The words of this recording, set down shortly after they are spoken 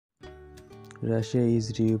Russia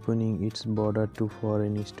is reopening its border to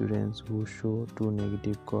foreign students who show two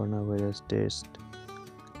negative coronavirus tests,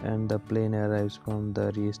 and the plane arrives from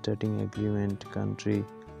the restarting agreement country,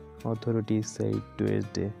 authorities said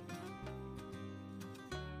Tuesday.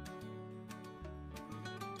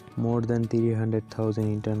 More than 300,000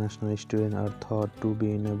 international students are thought to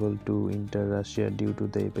be unable to enter Russia due to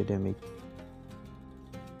the epidemic.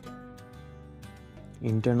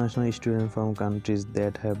 International students from countries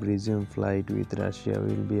that have resumed flight with Russia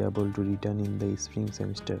will be able to return in the spring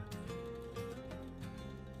semester.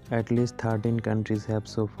 At least 13 countries have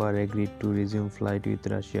so far agreed to resume flight with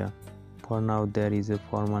Russia. For now, there is a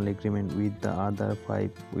formal agreement with the other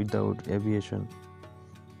 5 without aviation.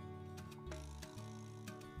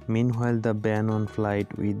 Meanwhile, the ban on flight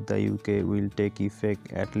with the UK will take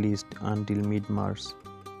effect at least until mid-March.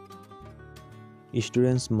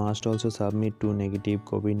 Students must also submit two negative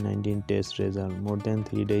COVID-19 test results more than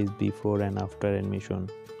 3 days before and after admission.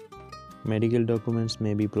 Medical documents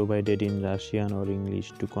may be provided in Russian or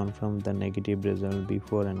English to confirm the negative result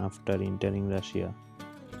before and after entering Russia.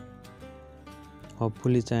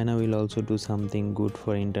 Hopefully, China will also do something good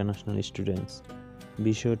for international students.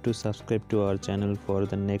 Be sure to subscribe to our channel for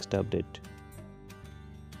the next update.